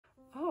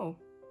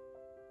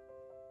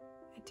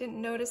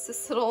Didn't notice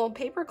this little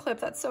paper clip.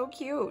 That's so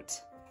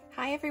cute.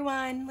 Hi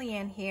everyone,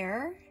 Liane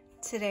here.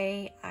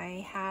 Today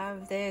I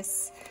have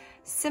this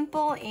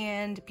simple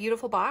and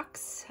beautiful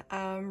box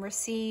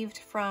received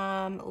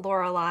from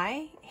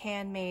Lorelei,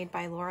 handmade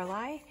by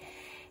Lorelei.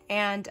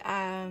 And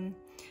I'm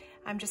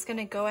just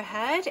gonna go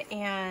ahead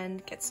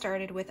and get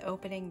started with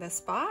opening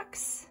this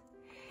box.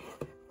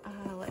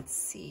 Let's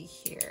see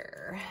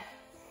here.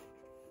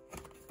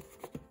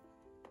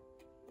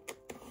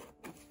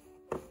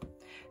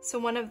 So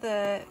one of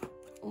the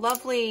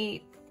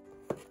lovely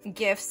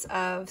gifts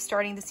of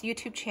starting this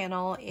YouTube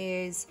channel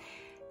is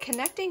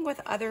connecting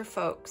with other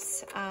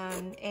folks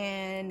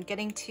and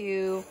getting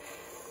to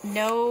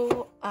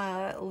know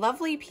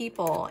lovely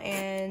people,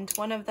 and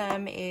one of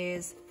them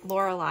is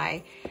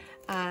Lorelei.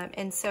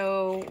 And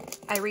so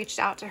I reached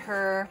out to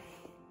her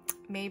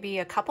maybe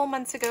a couple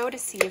months ago to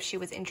see if she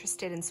was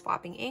interested in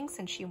swapping inks,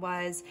 and she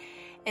was.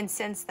 And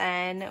since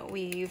then,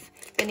 we've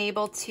been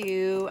able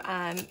to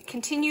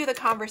continue the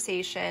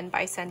conversation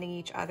by sending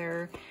each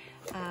other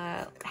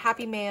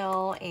happy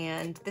mail,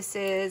 and this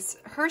is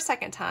her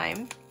second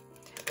time.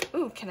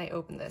 Ooh, can I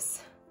open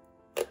this?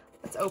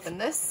 Let's open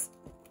this.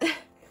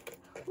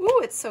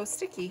 Ooh, it's so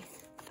sticky.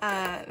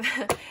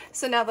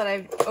 So now that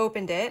I've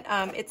opened it,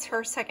 it's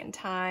her second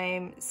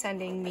time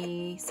sending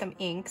me some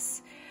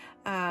inks.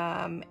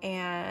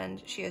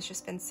 And she has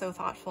just been so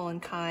thoughtful and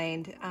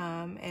kind.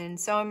 And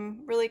so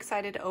I'm really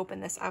excited to open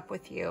this up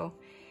with you.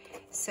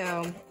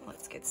 So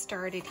let's get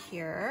started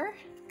here.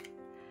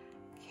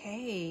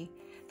 Okay.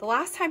 The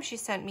last time she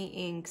sent me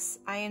inks,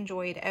 I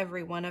enjoyed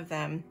every one of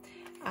them.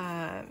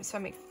 So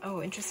I'm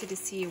interested to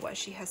see what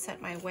she has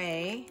sent my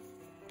way.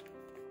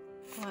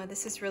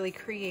 This is really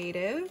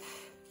creative.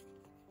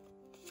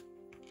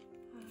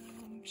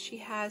 She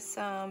has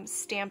some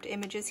stamped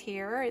images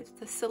here. It's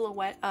the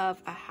silhouette of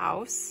a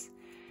house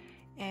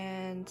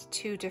and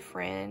two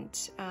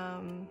different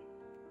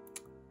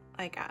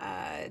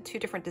two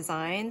different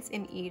designs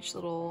in each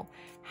little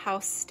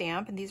house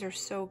stamp, and these are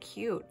so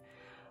cute.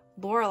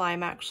 Lorelei,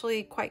 I'm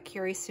actually quite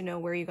curious to know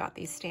where you got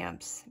these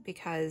stamps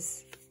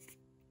because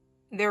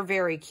they're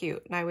very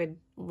cute, and I would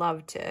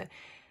love to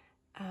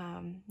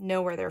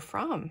know where they're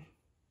from.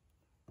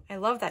 I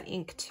love that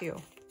ink too.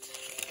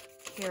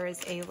 Here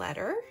is a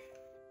letter.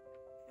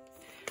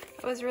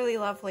 It was really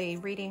lovely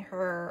reading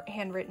her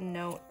handwritten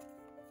note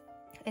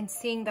and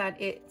seeing that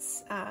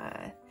it's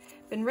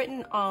been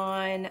written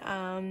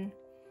on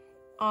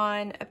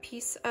a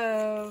piece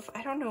of,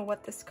 I don't know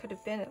what this could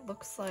have been. It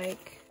looks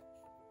like,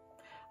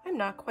 I'm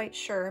not quite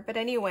sure, but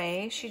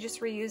anyway, she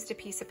just reused a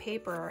piece of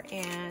paper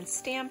and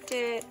stamped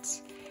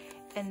it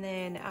and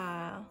then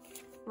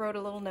wrote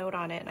a little note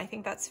on it. And I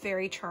think that's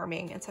very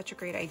charming and such a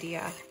great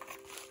idea.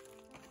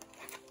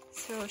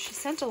 So she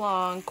sent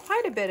along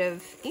quite a bit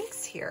of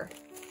inks here.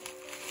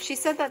 She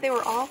said that they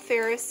were all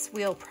Ferris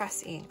Wheel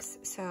Press inks.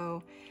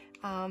 So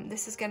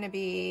this is going to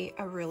be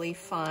a really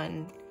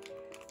fun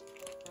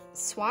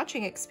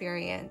swatching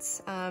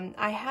experience.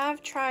 I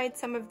have tried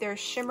some of their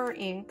shimmer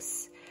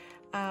inks.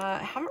 I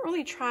haven't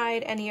really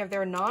tried any of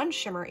their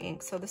non-shimmer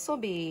inks, so this will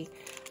be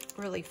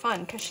really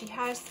fun because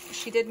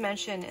she did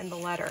mention in the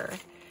letter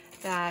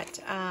that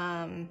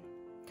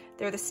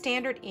they're the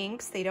standard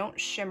inks. They don't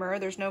shimmer.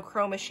 There's no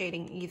chroma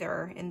shading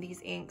either in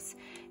these inks.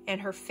 And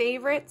her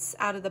favorites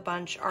out of the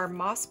bunch are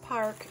Moss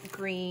Park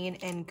Green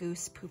and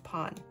Goose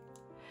Poupon.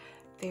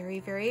 Very,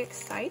 very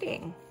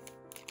exciting.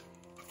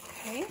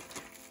 Okay.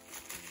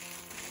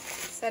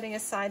 Setting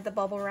aside the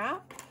bubble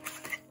wrap.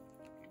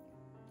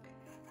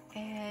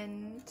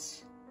 And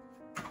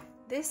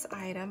this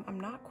item, I'm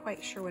not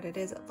quite sure what it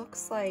is. It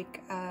looks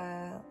like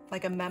a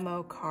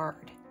memo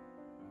card.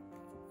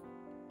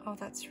 Oh,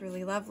 that's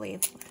really lovely.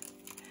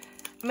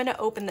 I'm gonna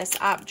open this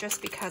up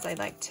just because I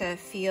like to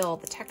feel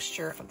the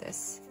texture of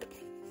this.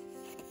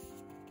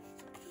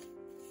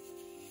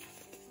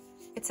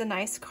 It's a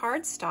nice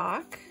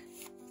cardstock.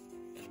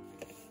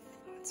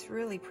 It's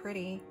really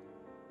pretty.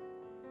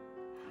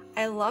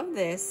 I love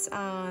this.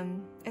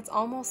 It's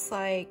almost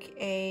like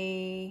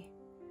an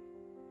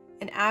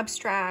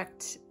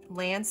abstract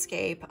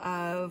landscape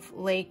of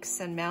lakes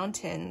and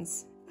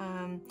mountains.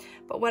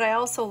 But what I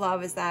also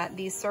love is that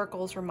these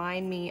circles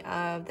remind me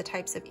of the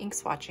types of ink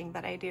swatching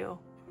that I do.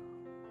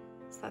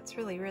 So that's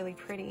really, really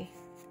pretty.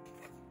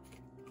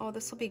 Oh,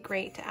 this will be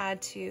great to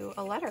add to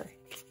a letter.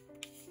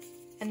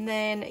 And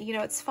then, you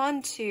know, it's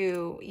fun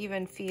to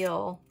even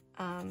feel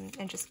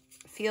and just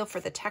feel for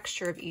the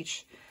texture of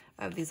each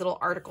of these little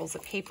articles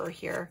of paper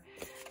here.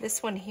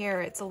 This one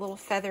here, it's a little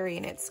feathery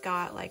and it's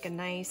got like a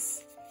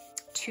nice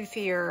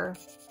toothier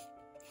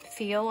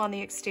feel on the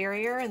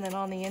exterior, and then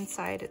on the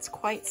inside it's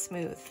quite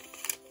smooth.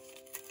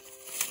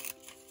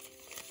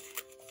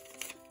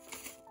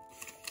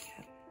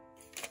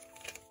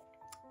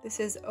 This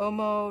is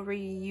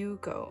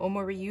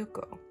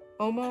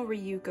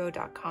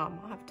omoryuko.com.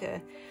 I'll have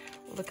to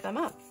look them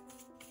up.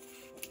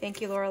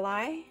 Thank you,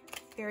 Lorelei.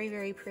 Very,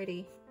 very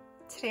pretty.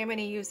 Today I'm going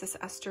to use this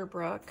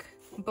Esterbrook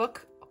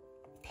book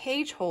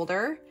page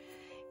holder.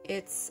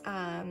 It's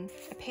a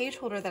page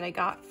holder that I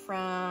got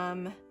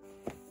from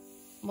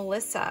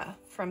Melissa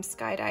from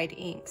Skydyed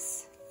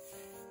Inks.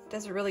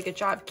 Does a really good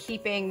job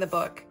keeping the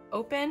book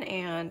open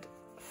and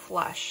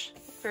flush.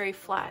 Very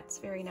flat, it's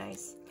very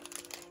nice.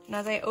 And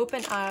as I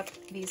open up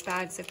these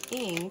bags of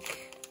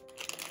ink,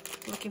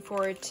 looking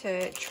forward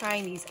to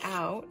trying these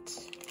out.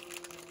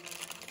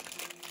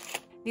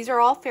 These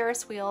are all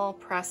Ferris Wheel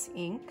Press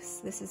inks.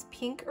 This is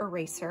Pink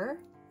Eraser,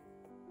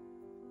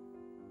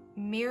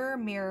 Mirror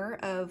Mirror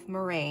of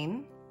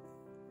Moraine,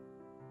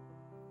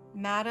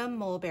 Madame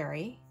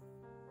Mulberry,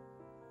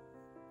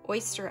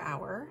 Oyster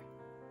Hour.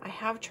 I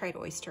have tried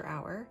Oyster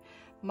Hour.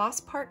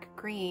 Moss Park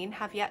Green,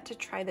 have yet to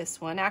try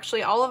this one.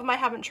 Actually, all of them I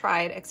haven't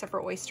tried except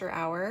for Oyster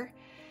Hour.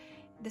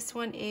 This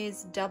one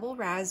is Double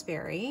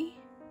Raspberry.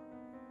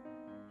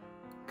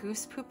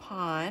 Goose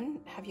Poupon,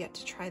 have yet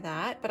to try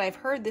that, but I've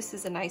heard this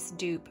is a nice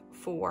dupe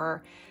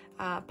for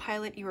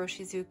Pilot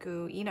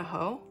Iroshizuku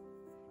Inaho,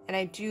 and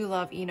I do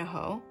love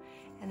Inaho.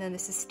 And then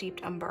this is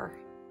Steeped Umber.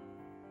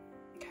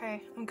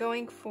 Okay, I'm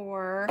going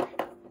for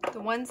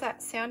the ones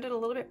that sounded a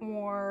little bit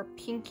more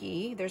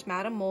pinky. There's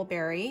Madame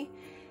Mulberry,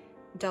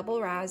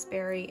 Double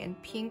Raspberry,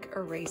 and Pink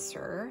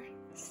Eraser.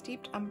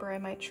 Steeped Umber I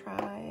might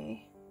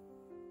try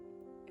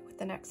with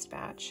the next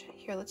batch.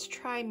 Here, let's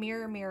try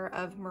Mirror Mirror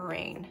of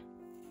Moraine.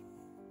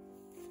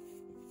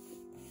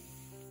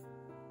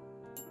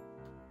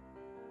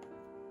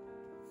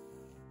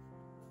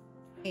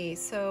 Okay,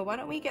 so why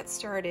don't we get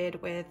started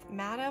with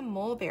Madame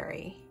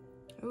Mulberry.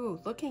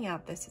 Ooh, looking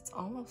at this, it's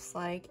almost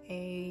like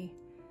a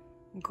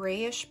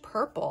grayish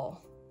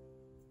purple.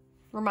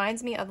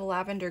 Reminds me of the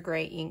lavender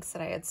gray inks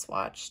that I had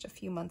swatched a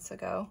few months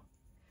ago.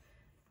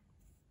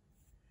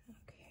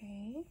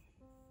 Okay.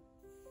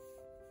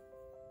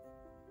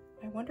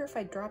 I wonder if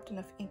I dropped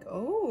enough ink.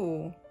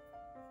 Oh,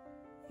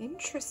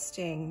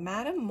 interesting.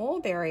 Madame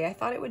Mulberry. I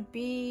thought it would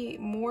be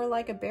more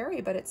like a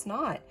berry, but it's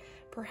not.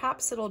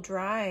 Perhaps it'll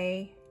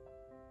dry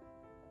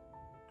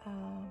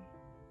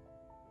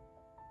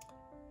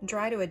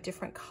to a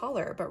different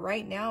color, but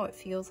right now it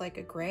feels like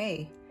a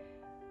gray.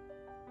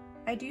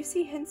 I do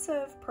see hints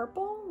of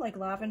purple, like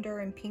lavender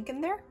and pink in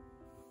there.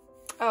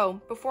 Oh,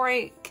 before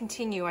I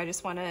continue, I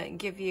just want to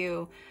give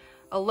you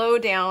a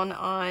lowdown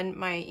on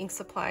my ink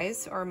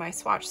supplies or my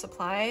swatch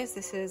supplies.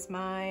 This is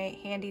my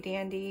handy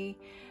dandy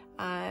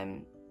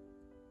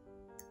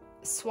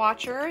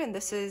swatcher, and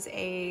this is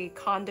a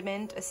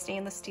condiment, a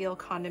stainless steel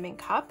condiment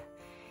cup.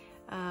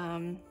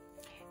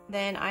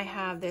 Then I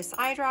have this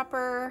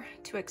eyedropper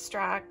to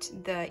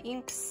extract the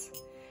inks.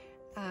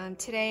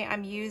 Today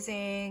I'm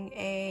using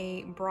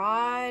a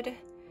broad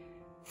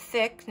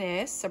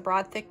thickness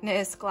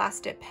glass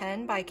dip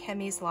pen by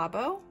Chemi's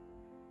Labo.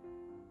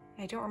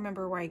 I don't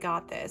remember where I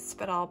got this,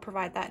 but I'll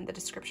provide that in the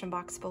description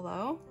box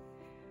below.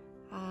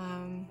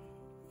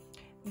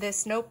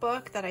 This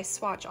notebook that I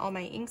swatch all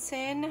my inks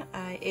in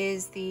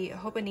is the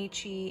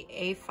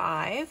Hobonichi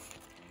A5,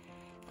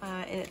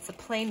 and it's a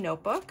plain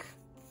notebook.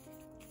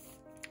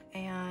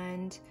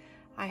 And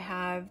I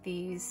have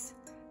these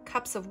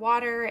cups of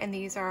water, and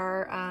these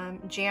are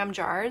jam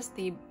jars,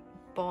 the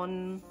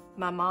Bon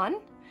Maman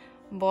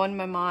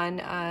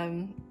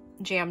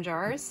jam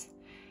jars,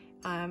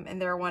 and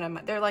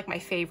they're like my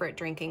favorite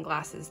drinking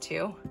glasses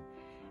too.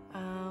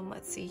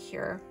 Let's see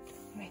here.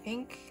 I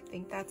think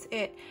that's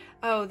it.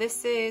 Oh,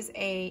 this is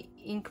a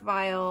ink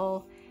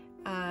vial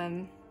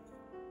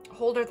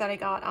holder that I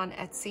got on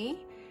Etsy,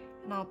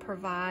 and I'll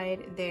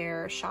provide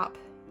their shop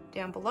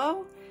down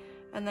below.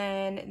 And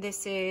then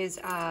this is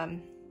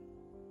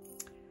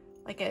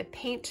like a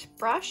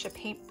paintbrush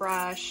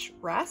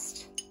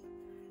rest.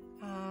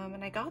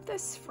 And I got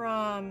this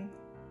from,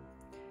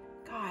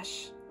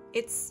 gosh,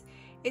 it's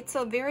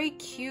a very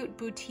cute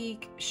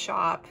boutique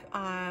shop,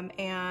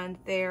 and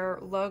their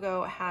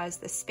logo has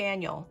the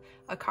spaniel,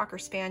 a Cocker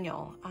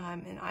Spaniel,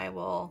 and I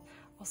will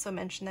also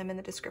mention them in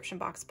the description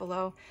box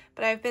below.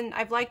 But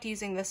I've liked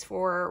using this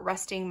for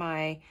resting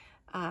my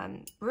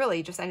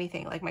really just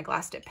anything, like my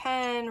glass dip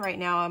pen. Right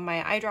now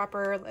my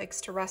eyedropper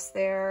likes to rest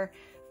there.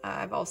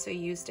 I've also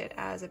used it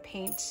as a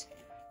paint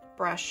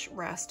brush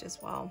rest as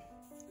well.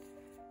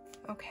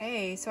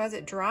 Okay, so as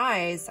it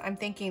dries, I'm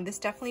thinking this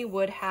definitely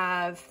would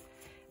have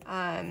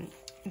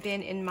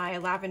been in my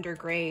lavender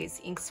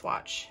grays ink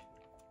swatch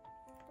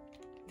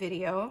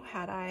video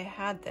had I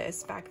had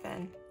this back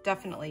then.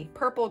 Definitely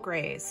purple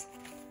grays,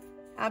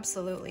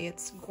 absolutely,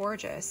 it's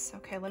gorgeous.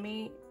 Okay, let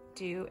me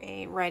do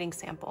a writing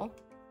sample.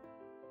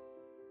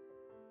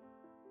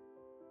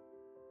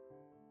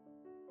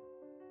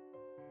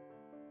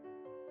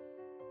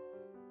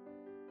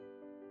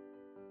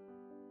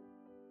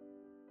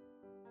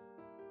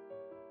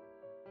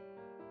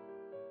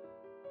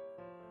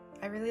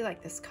 I really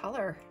like this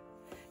color.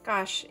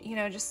 Gosh, you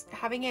know, just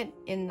having it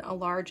in a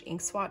large ink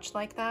swatch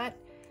like that,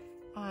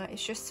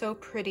 it's just so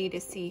pretty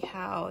to see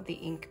how the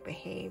ink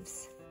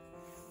behaves.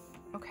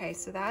 Okay,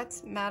 so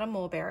that's Madame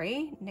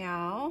Mulberry.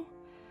 Now,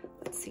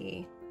 let's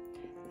see.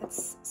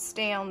 Let's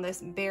stay on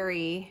this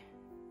berry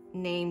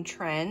name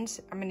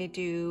trend. I'm gonna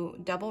do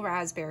Double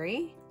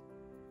Raspberry,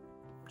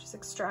 just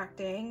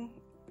extracting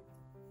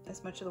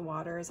as much of the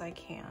water as I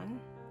can.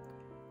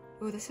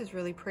 Ooh, this is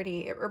really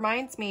pretty. It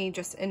reminds me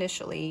just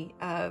initially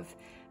of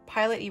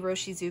Pilot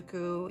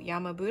Iroshizuku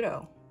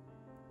Yamabudo.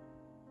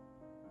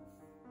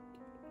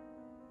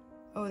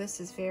 Oh, this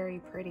is very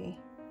pretty.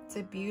 It's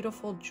a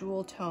beautiful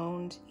jewel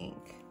toned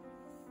ink.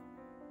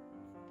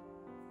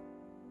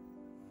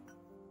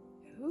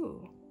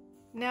 Ooh.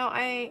 Now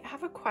I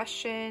have a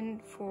question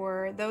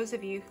for those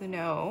of you who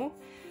know.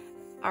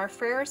 Are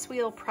Ferris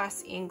Wheel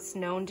Press inks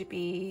known to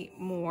be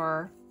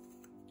more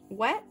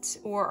wet,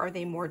 or are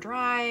they more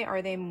dry?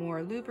 Are they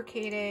more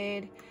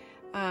lubricated?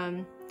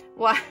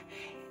 Well,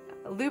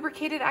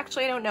 lubricated,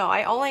 actually, I don't know.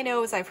 All I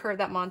know is I've heard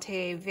that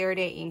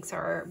Monteverde inks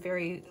are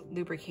very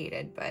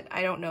lubricated, but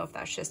I don't know if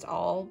that's just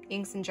all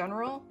inks in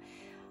general.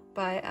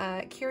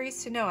 But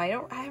curious to know. I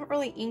haven't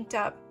really inked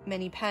up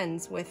many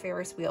pens with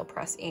Ferris Wheel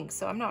Press ink,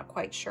 so I'm not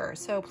quite sure.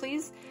 So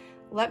please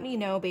let me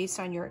know based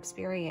on your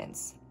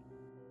experience.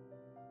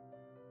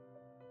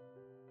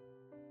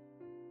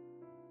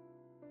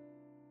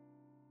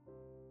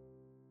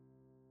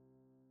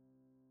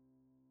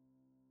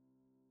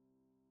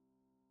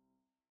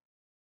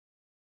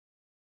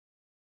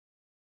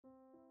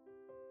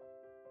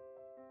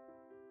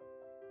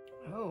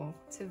 Oh,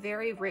 it's a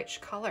very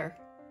rich color.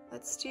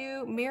 Let's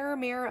do Mirror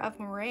Mirror of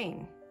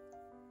Moraine.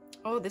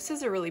 Oh, this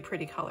is a really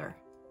pretty color.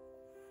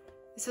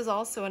 This is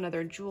also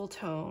another jewel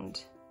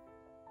toned,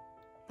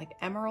 like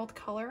emerald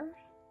color.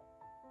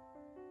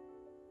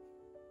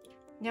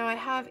 Now I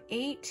have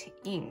 8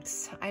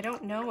 inks. I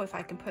don't know if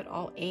I can put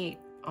all 8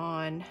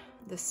 on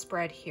the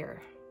spread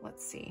here.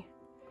 Let's see.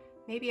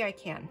 Maybe I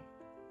can.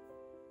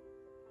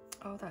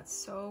 Oh, that's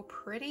so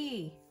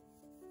pretty.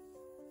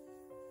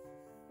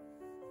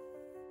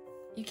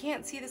 You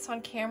can't see this on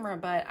camera,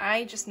 but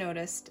I just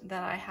noticed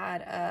that I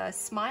had a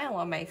smile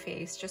on my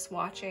face just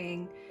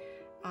watching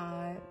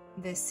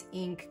this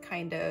ink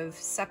kind of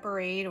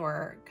separate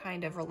or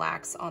kind of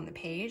relax on the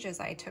page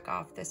as I took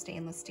off the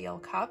stainless steel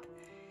cup.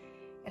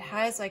 It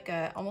has like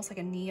almost like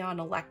a neon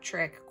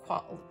electric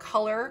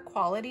color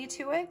quality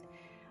to it.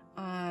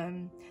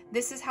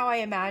 This is how I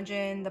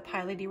imagine the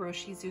Pilot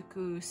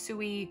Iroshizuku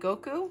Sui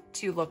Goku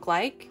to look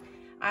like.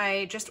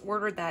 I just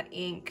ordered that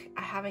ink.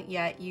 I haven't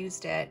yet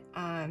used it,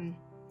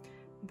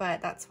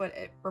 but that's what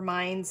it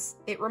reminds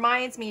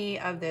me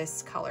of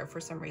this color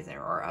for some reason,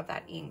 or of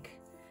that ink.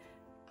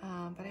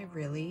 But I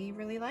really,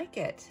 really like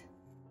it.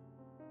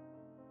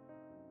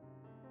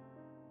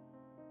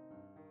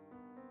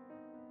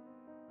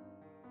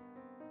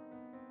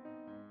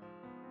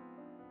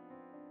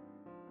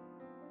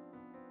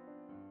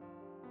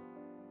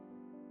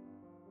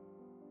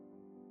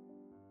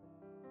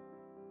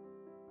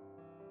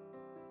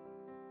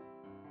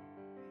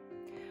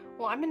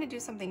 Well, I'm going to do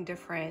something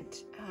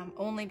different,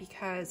 only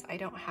because I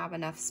don't have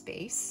enough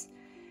space.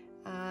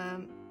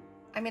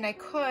 I mean, I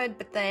could,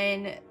 but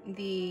then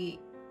the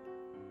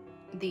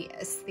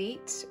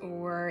aesthete,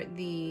 or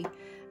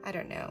I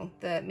don't know,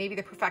 maybe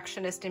the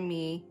perfectionist in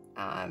me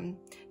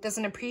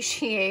doesn't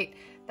appreciate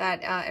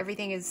that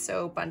everything is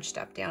so bunched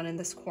up down in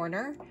this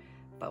corner.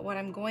 But what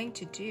I'm going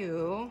to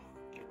do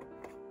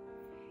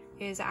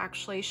is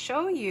actually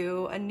show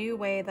you a new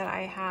way that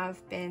I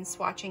have been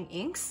swatching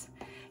inks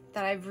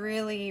that I've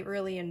really,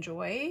 really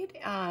enjoyed.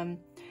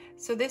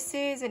 So this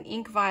is an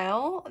ink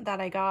vial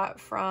that I got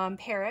from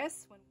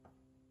Paris.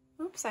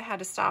 Oops, I had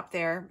to stop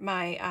there.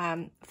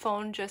 My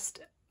phone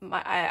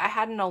I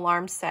had an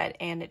alarm set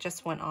and it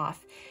just went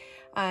off.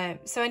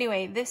 So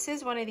anyway, this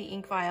is one of the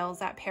ink vials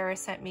that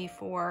Paris sent me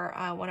for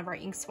one of our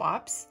ink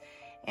swaps.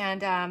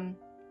 And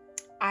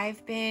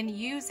I've been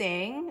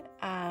using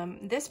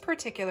this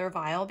particular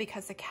vial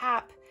because the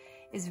cap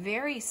is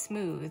very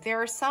smooth. There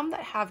are some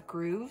that have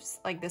grooves,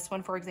 like this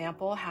one, for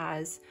example,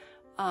 has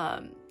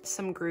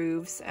some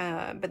grooves,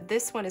 but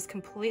this one is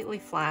completely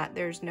flat.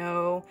 There's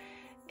no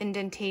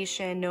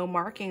indentation, no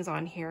markings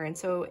on here. And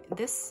so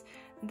this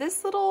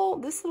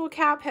little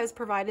cap has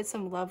provided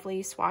some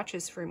lovely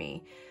swatches for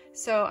me.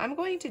 So I'm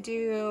going to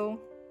do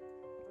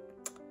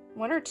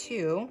 1 or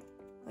 2.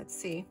 Let's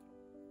see.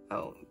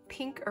 Oh,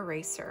 pink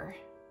eraser.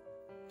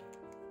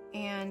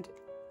 And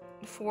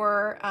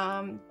for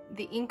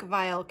the ink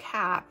vial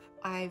cap,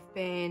 I've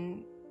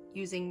been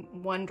using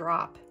 1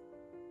 drop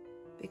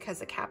because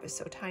the cap is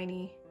so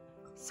tiny.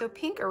 So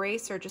pink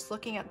eraser, just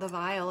looking at the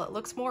vial, it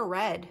looks more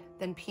red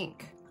than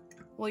pink.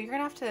 Well, you're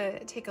gonna have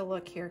to take a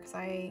look here because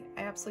I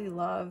absolutely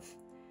love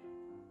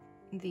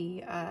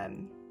the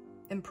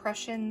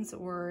impressions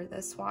or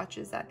the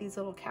swatches that these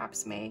little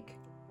caps make.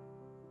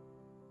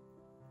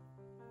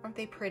 Aren't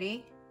they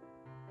pretty?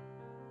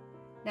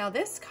 Now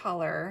this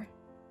color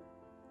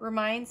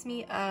reminds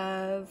me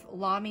of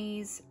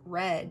Lami's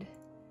red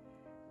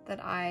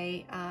that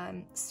I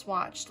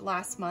swatched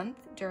last month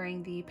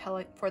during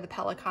for the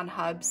Pelican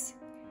Hub's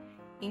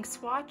ink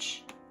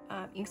swatches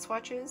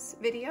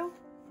video,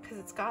 because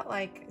it's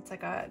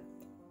like a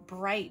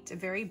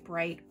very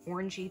bright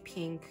orangey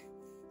pink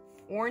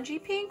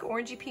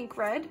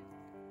red.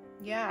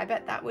 Yeah, I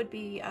bet that would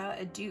be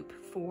a dupe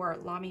for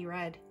Lami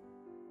red.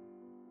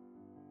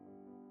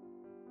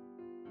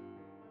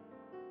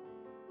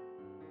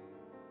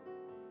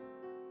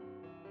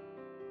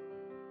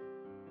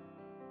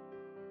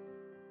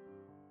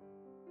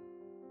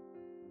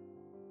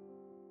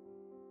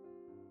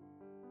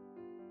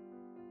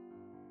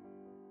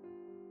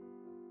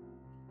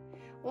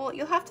 Well,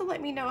 you'll have to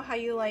let me know how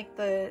you like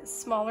the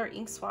smaller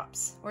ink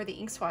swaps or the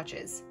ink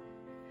swatches.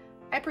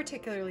 I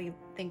particularly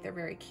think they're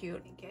very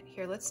cute.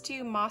 Here, let's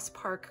do Moss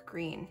Park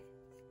Green.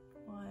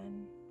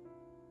 1,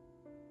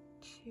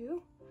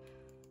 2.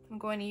 I'm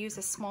going to use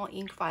a small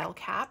ink vial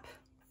cap.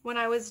 When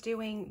I was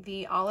doing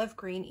the olive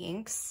green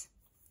inks,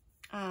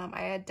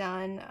 I had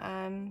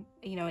done,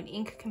 you know, an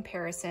ink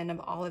comparison of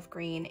olive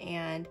green,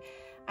 and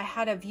I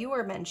had a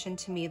viewer mention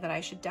to me that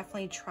I should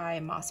definitely try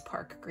Moss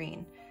Park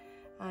Green.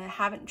 I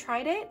haven't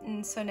tried it,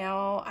 and so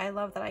now I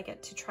love that I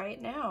get to try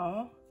it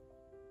now.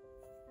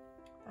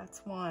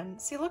 That's one.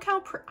 See, look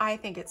how I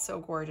think it's so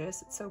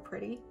gorgeous. It's so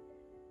pretty.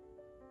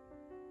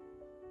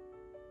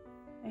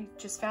 I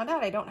just found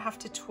out I don't have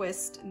to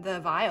twist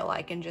the vial.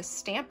 I can just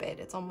stamp it.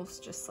 It's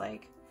almost just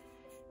like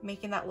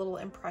making that little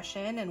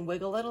impression and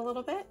wiggle it a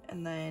little bit,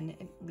 and then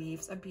it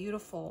leaves a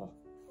beautiful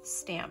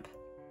stamp.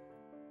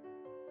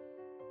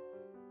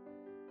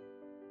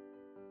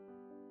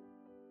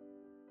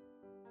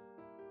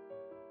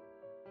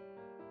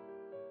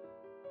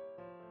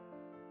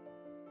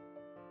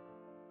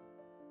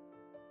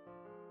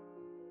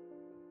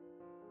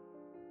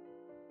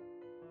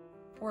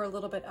 Or a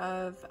little bit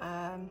of,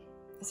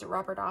 is it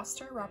Robert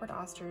Oster? Robert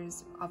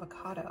Oster's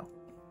Avocado.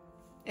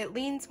 It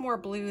leans more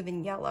blue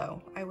than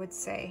yellow, I would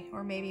say,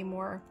 or maybe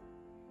more,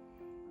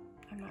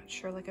 I'm not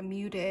sure, like a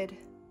muted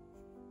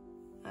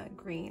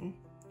green.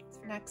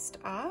 So next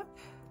up,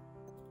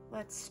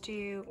 let's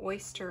do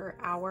Oyster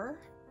Hour.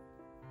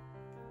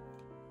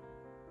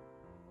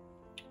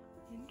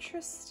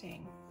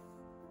 Interesting.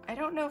 I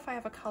don't know if I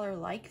have a color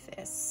like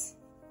this.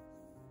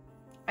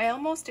 I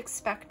almost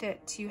expect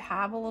it to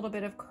have a little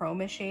bit of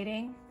chroma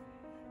shading.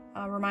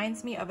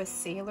 Reminds me of a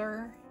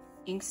Sailor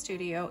Ink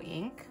Studio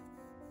ink.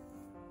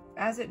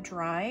 As it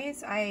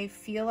dries, I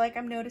feel like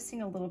I'm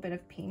noticing a little bit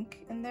of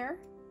pink in there.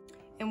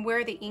 And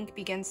where the ink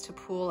begins to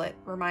pool, it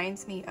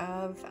reminds me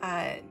of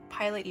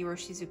Pilot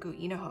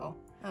Iroshizuku Inoho.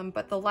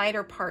 But the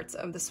lighter parts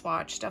of the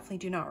swatch definitely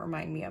do not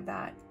remind me of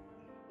that.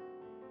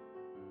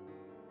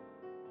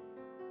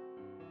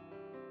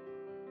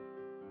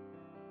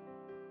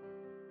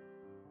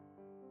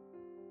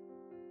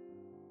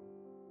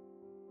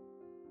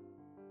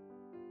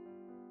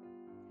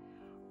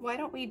 Why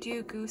don't we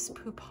do Goose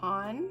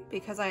Poupon?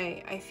 Because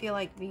I feel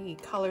like the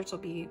colors will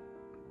be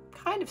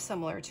kind of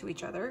similar to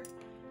each other.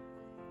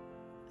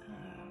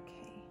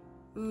 Okay.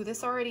 Ooh,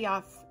 this already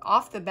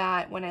off the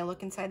bat, when I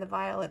look inside the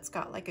vial, it's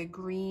got like a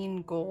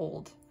green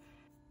gold.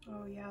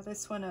 Oh yeah,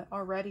 this one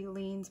already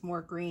leans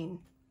more green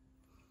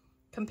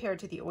compared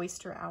to the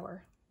Oyster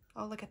Hour.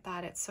 Oh, look at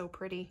that, it's so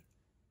pretty.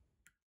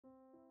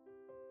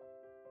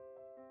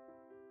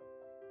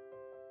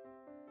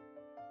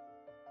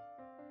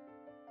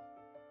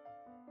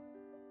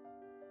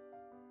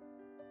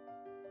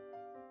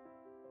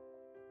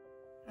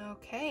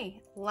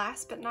 Okay,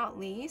 last but not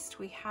least,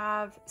 we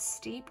have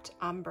Steeped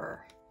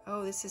Umber.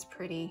 Oh, this is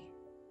pretty.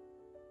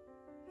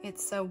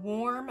 It's a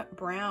warm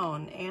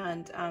brown,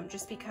 and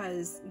just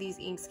because these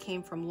inks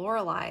came from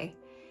Lorelei,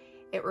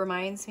 it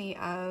reminds me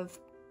of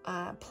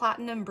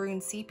Platinum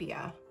Brune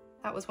Sepia.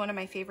 That was one of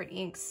my favorite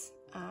inks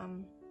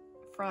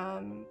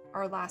from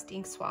our last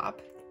ink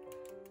swap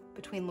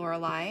between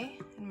Lorelei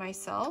and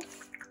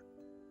myself.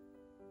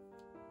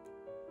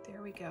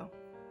 There we go.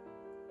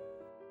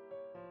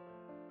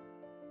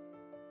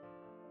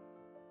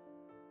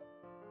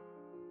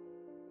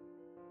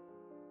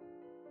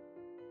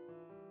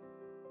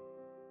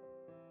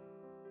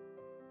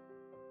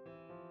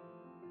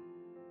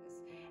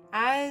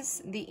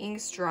 As the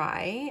inks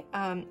dry,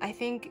 I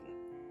think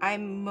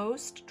I'm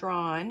most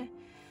drawn,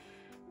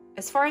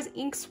 as far as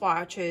ink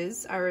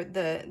swatches, or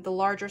the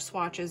larger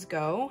swatches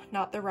go,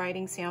 not the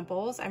writing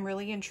samples, I'm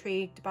really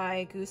intrigued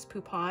by Goose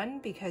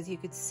Poupon because you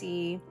could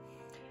see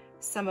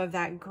some of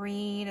that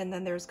green, and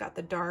then there's got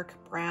the dark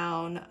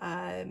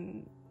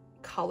brown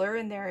color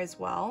in there as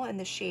well, and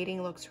the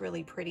shading looks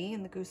really pretty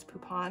in the Goose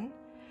Poupon.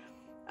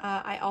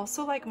 I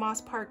also like Moss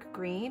Park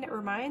Green. It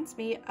reminds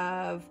me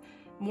of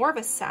more of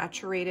a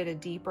saturated, a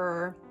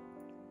deeper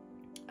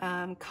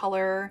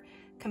color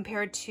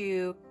compared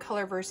to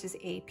Color versus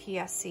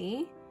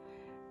APS-C,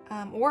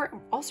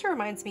 or also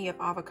reminds me of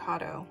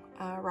Avocado,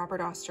 Robert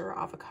Oster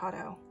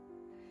Avocado.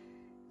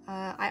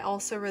 I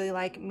also really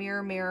like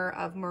Mirror Mirror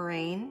of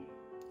Moraine.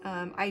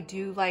 I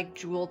do like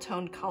jewel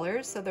toned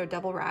colors, so they're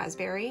double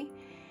raspberry.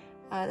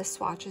 The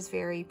swatch is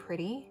very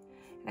pretty,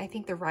 and I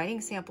think the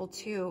writing sample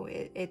too,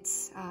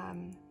 it's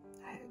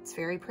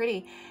very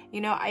pretty.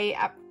 You know,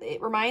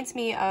 it reminds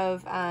me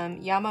of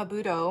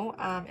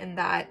Yamabudo in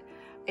that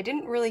I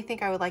didn't really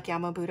think I would like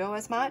Yamabudo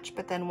as much,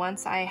 but then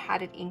once I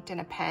had it inked in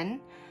a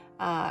pen,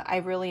 I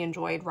really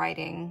enjoyed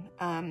writing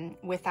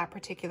with that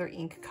particular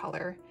ink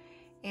color.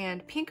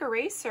 And Pink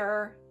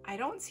Eraser, I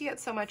don't see it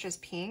so much as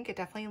pink. It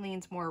definitely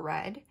leans more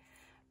red.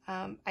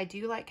 I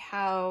do like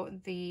how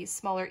the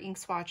smaller ink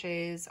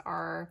swatches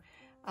are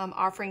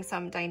offering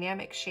some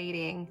dynamic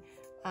shading.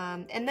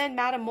 And then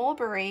Madame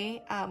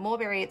Mulberry,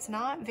 it's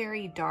not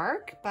very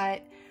dark,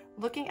 but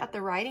looking at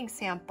the writing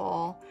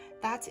sample,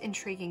 that's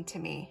intriguing to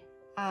me.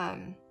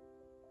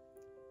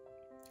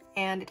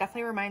 And it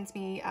definitely reminds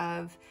me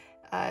of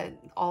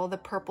all the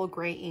purple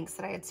gray inks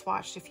that I had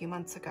swatched a few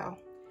months ago.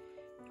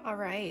 All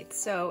right,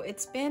 so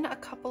it's been a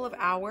couple of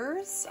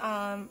hours,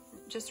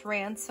 just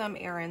ran some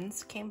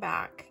errands, came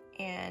back,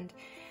 and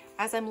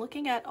as I'm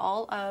looking at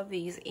all of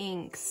these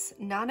inks,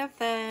 none of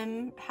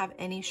them have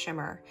any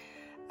shimmer.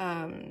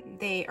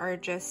 They are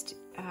just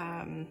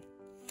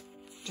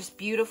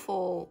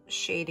beautiful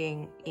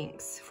shading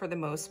inks for the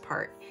most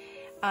part.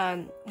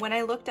 When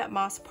I looked at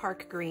Moss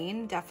Park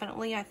Green,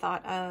 definitely I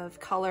thought of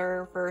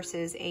Color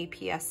versus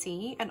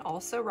APSC and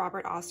also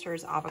Robert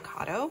Oster's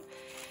Avocado.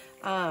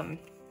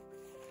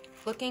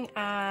 Looking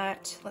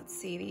at, let's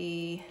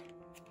see,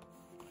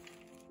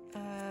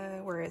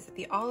 where is it?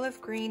 The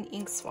olive green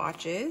ink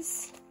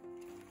swatches.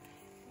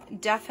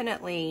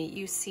 Definitely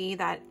you see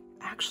that,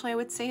 actually I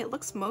would say it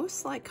looks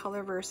most like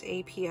Color versus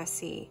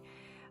APSC.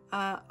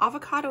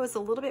 Avocado is a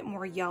little bit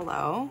more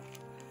yellow.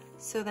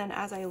 So then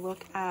as I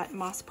look at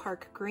Moss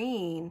Park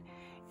Green,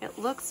 it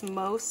looks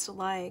most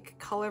like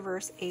Color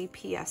versus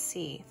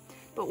APSC.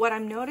 But what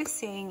I'm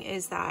noticing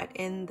is that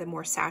in the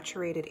more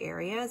saturated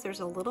areas,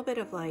 there's a little bit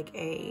of like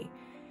a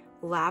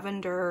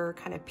lavender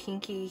kind of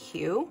pinky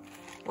hue.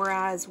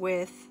 Whereas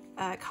with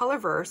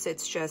Colorverse,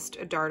 it's just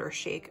a darker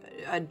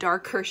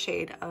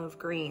shade of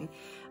green.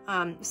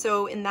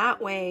 So in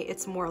that way,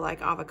 it's more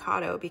like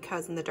Avocado,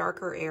 because in the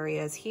darker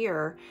areas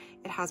here,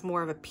 it has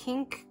more of a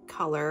pink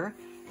color.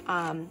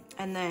 And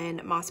then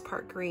Moss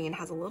Park Green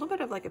has a little bit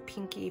of like a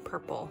pinky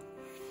purple.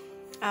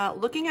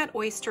 Looking at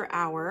Oyster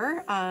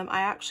Hour,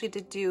 I actually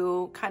did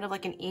do kind of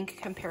like an ink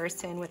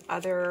comparison with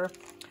other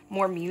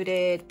more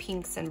muted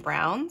pinks and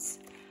browns.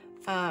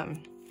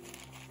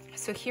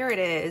 So here it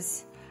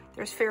is.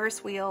 There's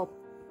Ferris Wheel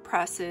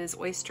Press's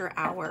Oyster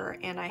Hour,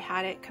 and I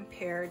had it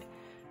compared,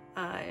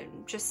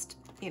 just,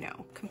 you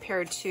know,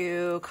 compared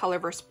to Color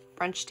vs.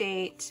 Brunch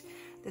Date.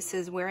 This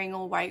is Wearing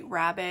a White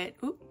Rabbit.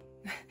 Oop,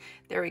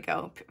 there we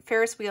go.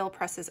 Ferris Wheel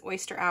Press's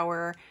Oyster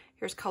Hour.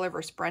 Here's Color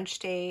vs. Brunch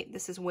Date.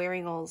 This is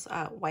Waringall's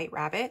White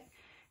Rabbit,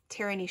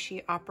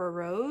 Teranishi Opera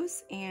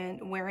Rose,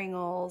 and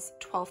Waringall's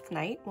 12th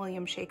Night,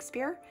 William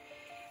Shakespeare.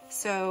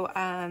 So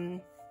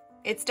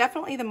it's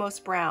definitely the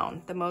most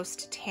brown, the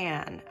most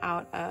tan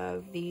out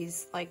of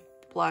these like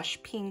blush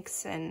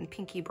pinks and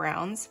pinky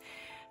browns.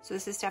 So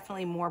this is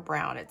definitely more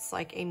brown. It's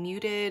like a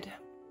muted,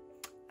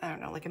 I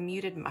don't know, like a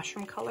muted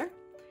mushroom color.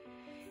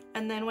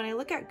 And then when I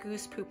look at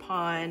Goose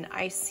Poupon,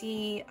 I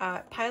see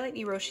Pilot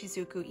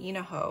Iroshizuku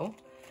Inaho.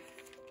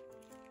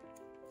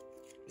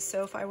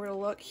 So if I were to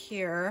look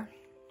here,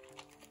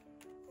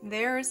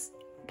 there's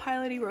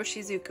Pilot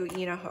Iroshizuku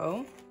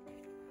Inaho.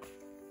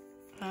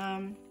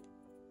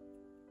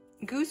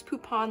 Goose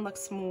Poupon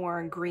looks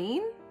more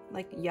green,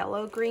 like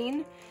yellow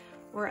green,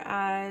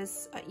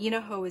 whereas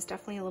Inaho is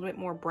definitely a little bit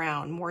more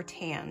brown, more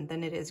tan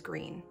than it is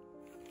green.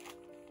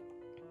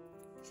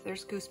 So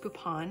there's Goose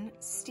Poupon.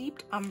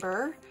 Steeped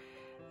Umber.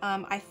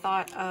 I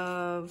thought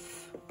of,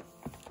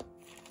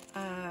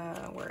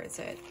 where is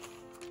it?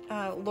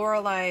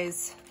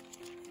 Lorelei's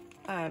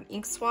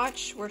ink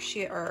swatch, where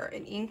she, or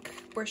an ink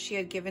where she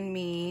had given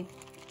me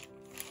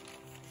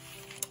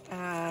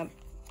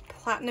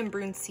Platinum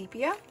Brune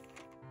Sepia.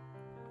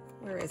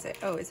 Where is it?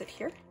 Oh, is it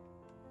here?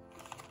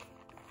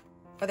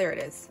 Oh, there it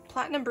is.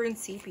 Platinum Brune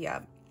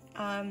Sepia.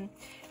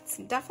 It's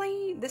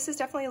definitely, this is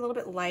definitely a little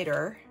bit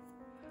lighter.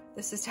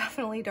 This is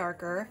definitely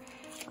darker.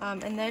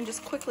 And then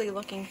just quickly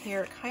looking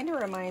here, it kind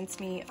of reminds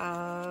me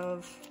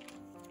of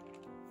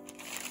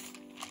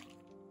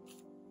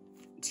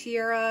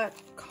Tierra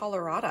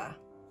Colorada.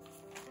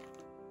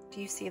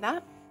 Do you see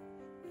that?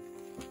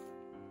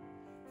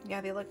 Yeah,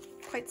 they look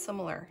quite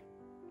similar.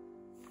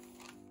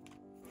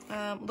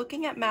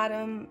 Looking at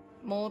Madame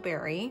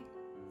Mulberry,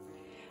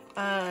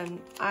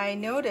 I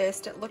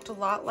noticed it looked a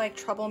lot like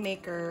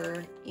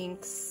Troublemaker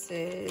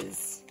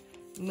Inks'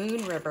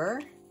 Moon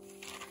River.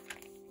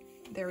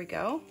 There we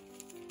go.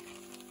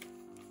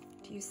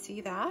 Do you see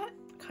that?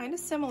 Kind of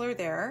similar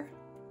there.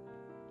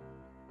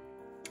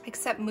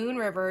 Except Moon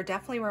River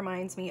definitely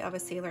reminds me of a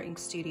Sailor Ink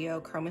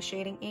Studio Chroma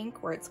Shading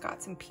ink, where it's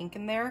got some pink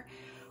in there.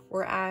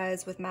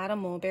 Whereas with Madame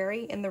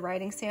Mulberry in the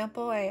writing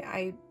sample,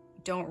 I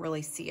don't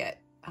really see it.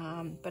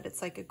 But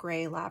it's like a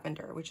gray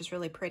lavender, which is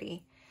really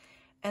pretty.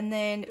 And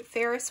then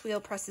Ferris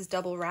Wheel Press's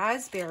Double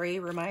Raspberry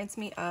reminds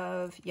me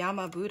of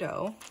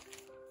Yamabudo.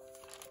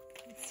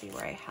 Let's see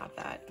where I have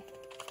that.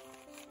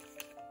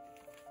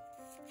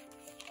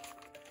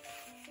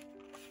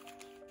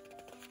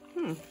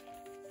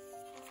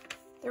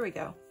 There we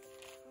go.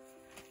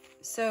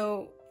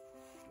 So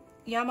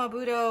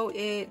Yamabudo,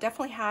 it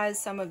definitely has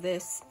some of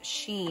this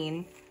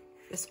sheen,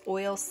 this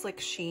oil slick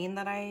sheen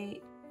that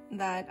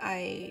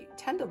I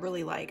tend to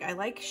really like. I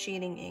like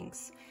sheening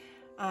inks.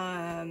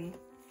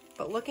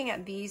 But looking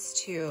at these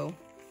two,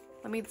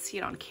 let me see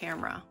it on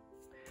camera.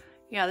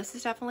 Yeah, this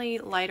is definitely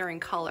lighter in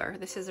color.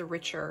 This is a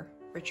richer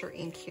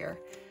ink here.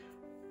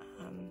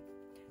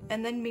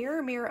 And then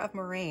Mirror Mirror of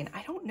Moraine.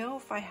 I don't know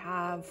if I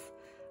have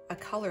a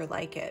color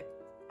like it.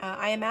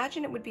 I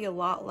imagine it would be a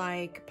lot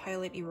like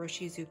Pilot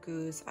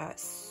Iroshizuku's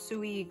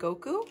Sui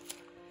Goku.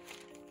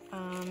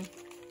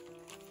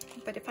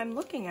 but if I'm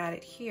looking at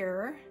it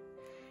here,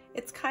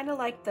 it's kind of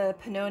like the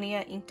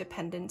Pannonia Ink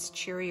Dependence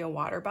Cheerio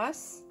Water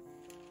Bus.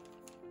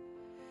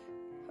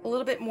 A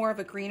little bit more of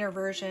a greener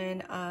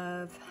version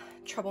of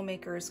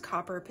Troublemaker's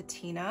Copper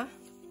Patina.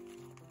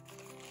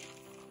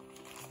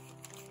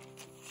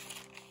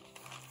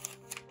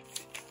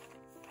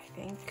 I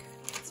think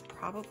that's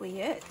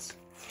probably it.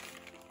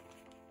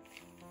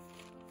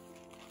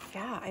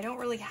 Yeah, I don't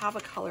really have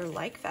a color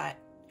like that,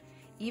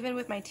 even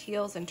with my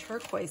teals and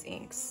turquoise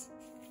inks.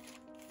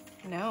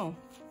 No.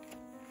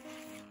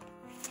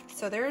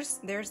 So there's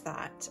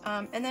that.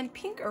 And then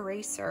Pink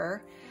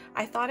Eraser,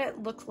 I thought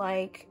it looked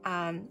like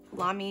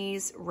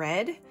Lami's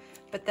Red,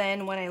 but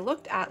then when I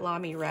looked at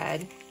Lami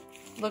Red,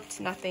 looked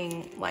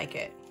nothing like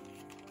it.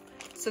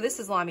 So this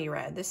is Lami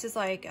Red. This is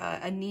like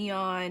a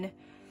neon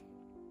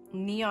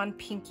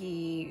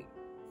pinky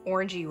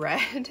orangey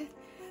red.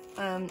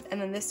 And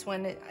then this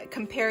one,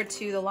 compared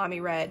to the Lami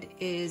Red,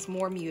 is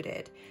more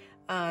muted.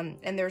 And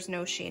there's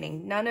no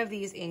sheening. None of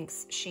these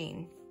inks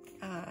sheen.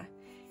 And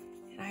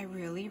I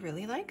really,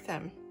 really like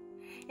them.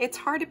 It's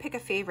hard to pick a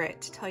favorite,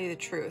 to tell you the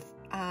truth.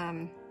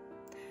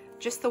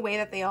 Just the way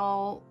that they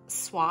all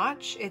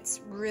swatch,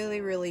 it's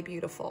really, really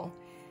beautiful.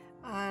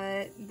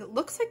 It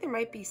looks like there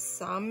might be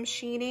some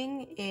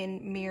sheening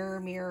in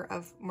Mirror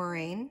of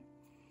Moraine.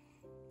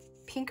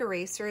 Pink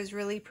Eraser is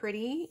really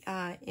pretty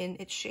in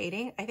its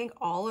shading. I think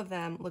all of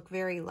them look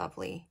very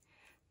lovely.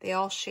 They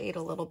all shade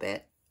a little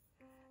bit.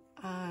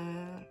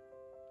 And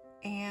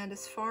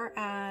as far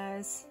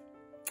as,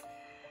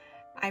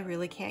 I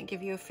really can't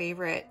give you a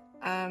favorite.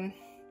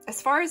 As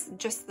far as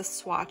just the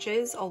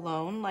swatches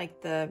alone,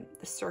 like the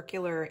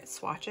circular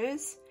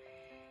swatches,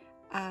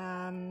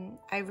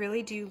 I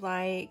really do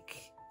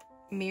like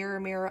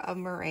Mirror of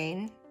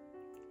Moraine.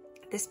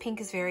 This pink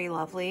is very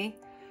lovely.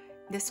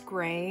 This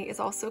gray is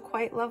also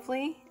quite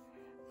lovely.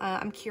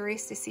 I'm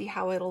curious to see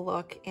how it'll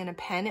look in a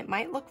pen. It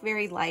might look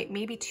very light,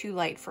 maybe too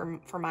light for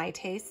my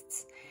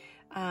tastes.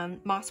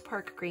 Moss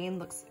Park Green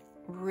looks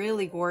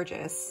really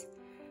gorgeous.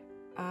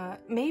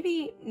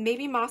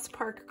 Maybe Moss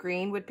Park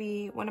Green would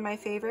be one of my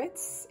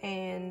favorites,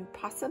 and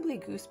possibly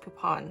Goose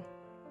Poupon.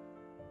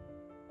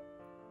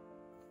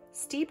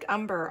 Steeped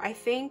Umber, I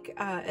think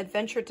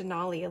Adventure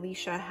Denali,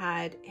 Alicia,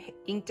 had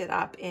inked it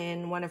up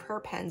in one of her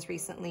pens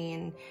recently,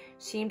 and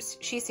she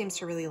seems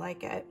to really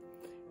like it.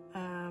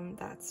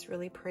 That's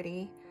really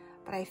pretty.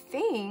 But I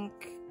think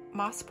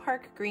Moss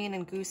Park Green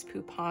and Goose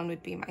Poupon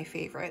would be my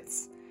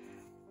favorites.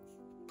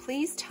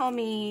 Please tell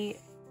me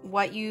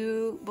what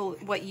you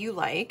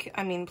like.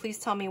 I mean, please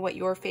tell me what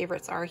your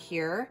favorites are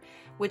here,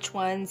 which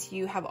ones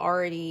you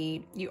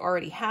already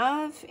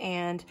have,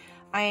 and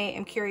I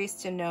am curious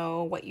to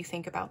know what you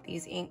think about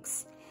these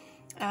inks.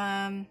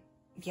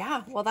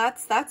 Yeah, well,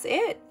 that's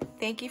it.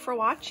 Thank you for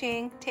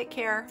watching. Take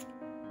care.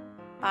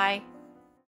 Bye.